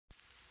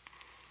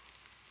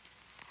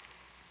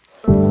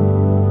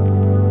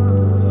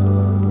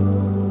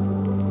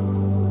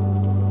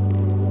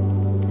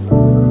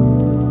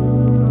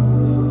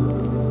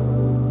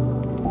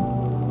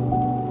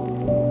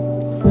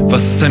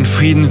Was ist ein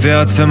Frieden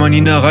wert, wenn man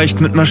ihn erreicht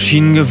mit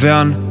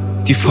Maschinengewehren?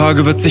 Die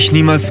Frage wird sich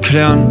niemals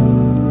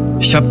klären.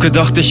 Ich hab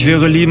gedacht, ich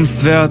wäre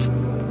liebenswert,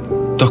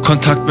 doch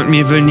Kontakt mit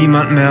mir will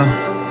niemand mehr.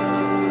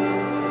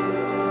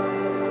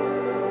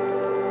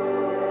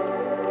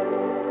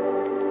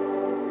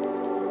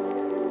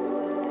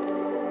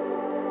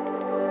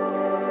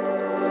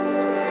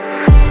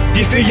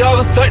 Die 4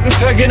 Jahreszeiten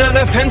vergehen an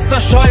der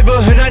Fensterscheibe,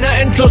 in einer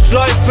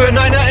Endlosschleife, in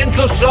einer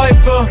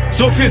Endlosschleife.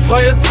 So viel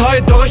freie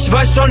Zeit, doch ich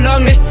weiß schon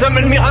lang nichts mehr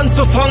mit mir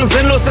anzufangen.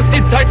 Sinnlos ist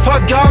die Zeit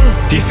vergangen.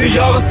 Die 4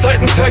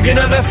 Jahreszeiten vergehen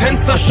an der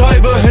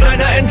Fensterscheibe, in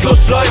einer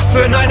Endlosschleife,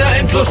 in einer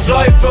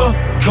Endlosschleife.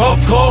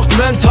 Kopf raucht,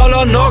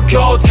 mentaler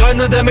Knockout,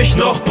 keiner der mich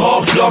noch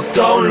braucht.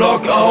 Lockdown,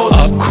 Lockout.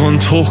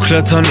 Abgrund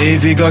hochklettern,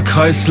 ewiger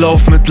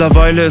Kreislauf.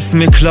 Mittlerweile ist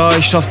mir klar,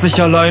 ich schaff's nicht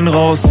allein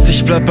raus.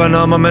 Ich bleib ein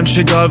armer Mensch,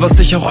 egal was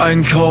ich auch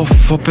einkauf.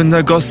 Ob in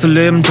der Gosse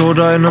lebend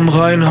oder in einem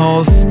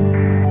Reihenhaus.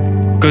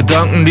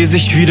 Gedanken, die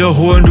sich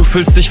wiederholen, du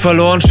fühlst dich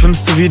verloren,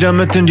 schwimmst du wieder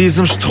mit in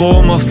diesem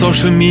Strom. Auf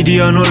Social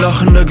Media nur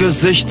lachende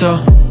Gesichter.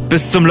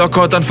 Bis zum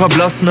Lockout, dann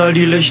verblassen all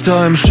die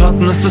Lichter. Im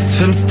Schatten ist es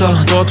finster,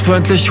 dort wo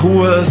endlich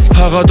Ruhe ist.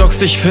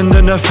 Paradox, ich finde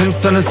in der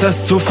Finsternis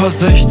erst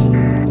Zuversicht.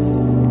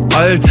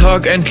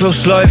 Alltag,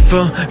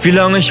 Endlosschleife, wie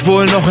lange ich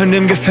wohl noch in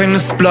dem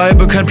Gefängnis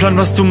bleibe. Kein Plan,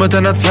 was du mit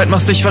deiner Zeit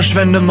machst, ich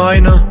verschwende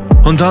meine.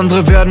 Und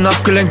andere werden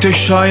abgelenkt durch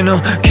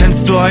Scheine.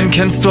 Kennst du einen,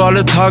 kennst du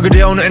alle Tage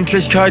der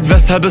Unendlichkeit?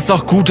 Weshalb es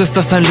auch gut ist,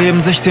 dass ein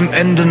Leben sich dem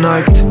Ende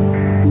neigt.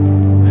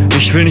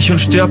 Ich will nicht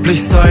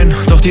unsterblich sein,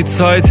 doch die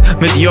Zeit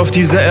mit ihr auf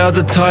dieser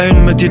Erde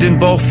teilen, mit dir den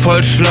Bauch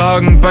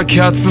vollschlagen bei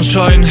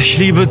Kerzenschein. Ich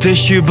liebe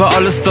dich über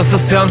alles, das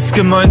ist ernst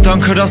gemeint.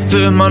 Danke, dass du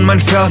immer an meinen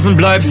Fersen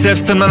bleibst,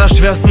 selbst in meiner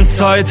schwersten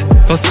Zeit.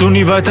 Was du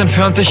nie weit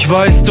entfernt, ich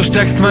weiß, du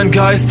stärkst meinen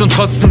Geist und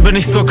trotzdem bin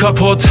ich so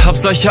kaputt. Hab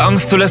solche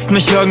Angst, du lässt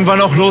mich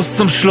irgendwann auch los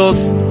zum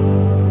Schluss.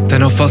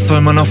 Denn auf was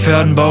soll man auf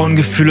Erden bauen?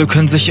 Gefühle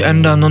können sich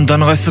ändern und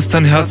dann reißt es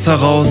dein Herz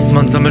heraus.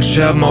 Man sammelt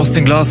Scherben aus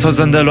den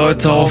Glashäusern der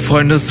Leute auf.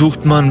 Freunde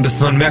sucht man, bis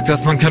man merkt,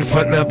 dass man keinen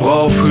Freund mehr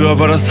braucht. Früher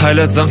war das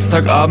Highlight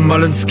Samstagabend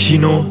mal ins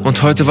Kino.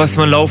 Und heute weiß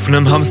man, Laufen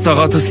im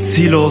Hamsterrad ist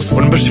ziellos.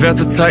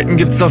 Unbeschwerte Zeiten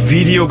gibt's auf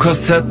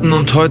Videokassetten.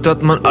 Und heute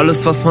hat man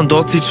alles, was man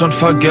dort sieht, schon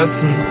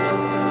vergessen.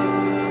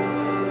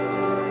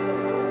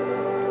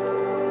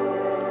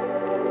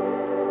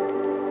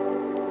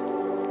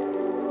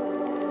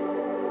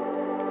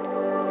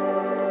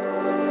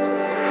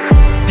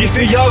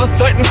 Die 4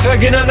 Jahreszeiten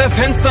vergehen an der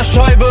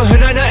Fensterscheibe,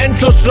 in einer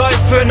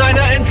Endlosschleife, in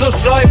einer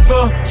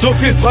Endlosschleife. So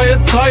viel freie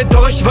Zeit,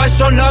 doch ich weiß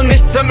schon lang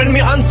nichts mehr mit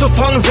mir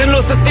anzufangen.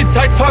 Sinnlos ist die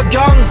Zeit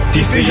vergangen.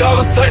 Die 4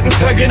 Jahreszeiten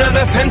vergehen an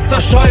der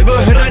Fensterscheibe,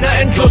 in einer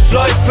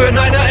Endlosschleife, in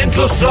einer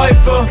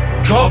Endlosschleife.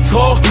 Kopf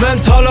raucht,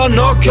 mentaler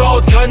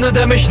Knockout, keiner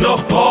der mich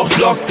noch braucht.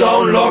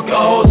 Lockdown,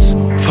 Lockout.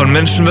 Von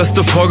Menschen wirst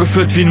du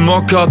vorgeführt wie ein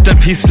Mockup. Dein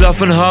Peace,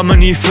 Love und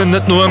Harmony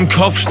findet nur im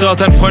Kopf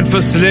statt. Ein Freund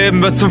fürs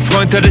Leben wird zum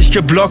Freund, der dich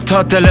geblockt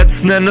hat. Der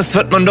letzten Endes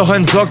wird man doch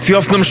entsorgt wie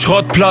auf einem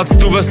Schrottplatz.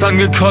 Du wirst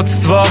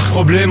angekotzt wach,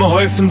 Probleme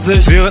häufen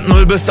sich. Während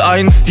 0 bis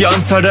 1 die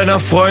Anzahl deiner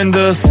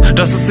Freunde ist.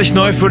 Das ist nicht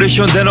neu für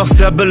dich und dennoch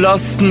sehr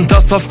belastend,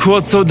 dass auf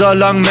kurz oder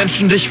lang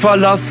Menschen dich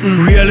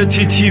verlassen.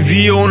 Reality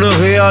TV ohne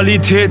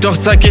Realität, doch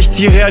zeig ich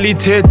die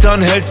Realität,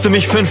 dann hältst du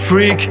mich für ein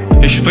Freak.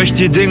 Ich sprech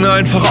die Dinge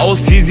einfach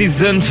aus, wie sie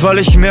sind, weil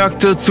ich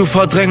merkte, zu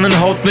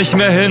verdrängen haut nicht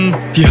mehr hin.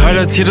 Die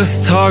Highlights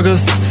jedes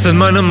Tages sind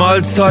meine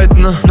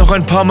Mahlzeiten. Noch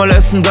ein paar Mal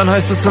essen, dann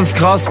heißt es ins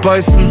Gras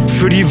beißen.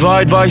 Für die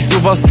Wahrheit war ich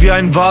sowas wie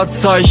ein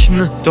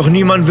Wahrzeichen. Doch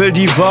niemand will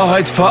die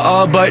Wahrheit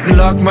verarbeiten.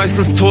 Lag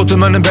meistens tot in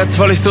meinem Bett,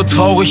 weil ich so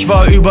traurig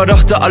war.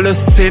 Überdachte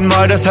alles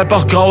 10-mal, deshalb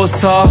auch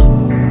graues Haar.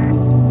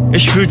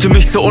 Ich fühlte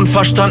mich so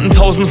unverstanden,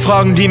 1000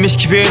 Fragen, die mich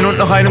quälen und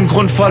nach einem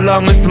Grund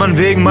verlangen. Ist man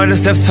wegen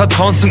meines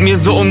Selbstvertrauens mit mir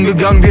so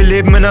umgegangen? Wir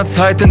leben in einer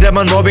Zeit, in der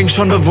man Mobbing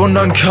schon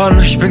bewundern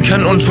kann. Ich bin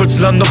kein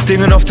Unschuldslamm, doch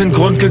Dingen auf den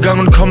Grund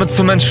gegangen und komme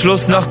zum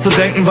Entschluss,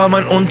 nachzudenken war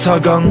mein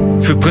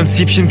Untergang. Für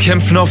Prinzipien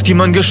kämpfen, auf die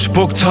man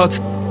gespuckt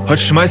hat.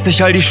 Heute schmeiß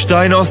ich all die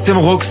Steine aus dem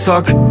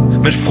Rucksack.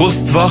 Mit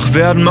Frust wach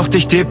werden macht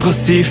dich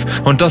depressiv.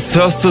 Und das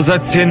hörst du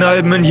seit 10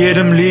 Alben in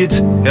jedem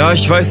Lied. Ja,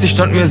 ich weiß, ich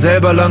stand mir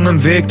selber lang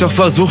im Weg, doch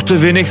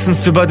versuchte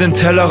wenigstens über den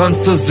Tellerrand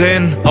zu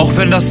sehen. Auch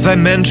wenn das bei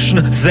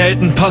Menschen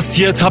selten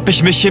passiert, hab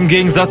ich mich im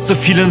Gegensatz zu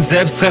vielen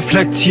selbst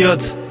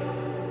reflektiert.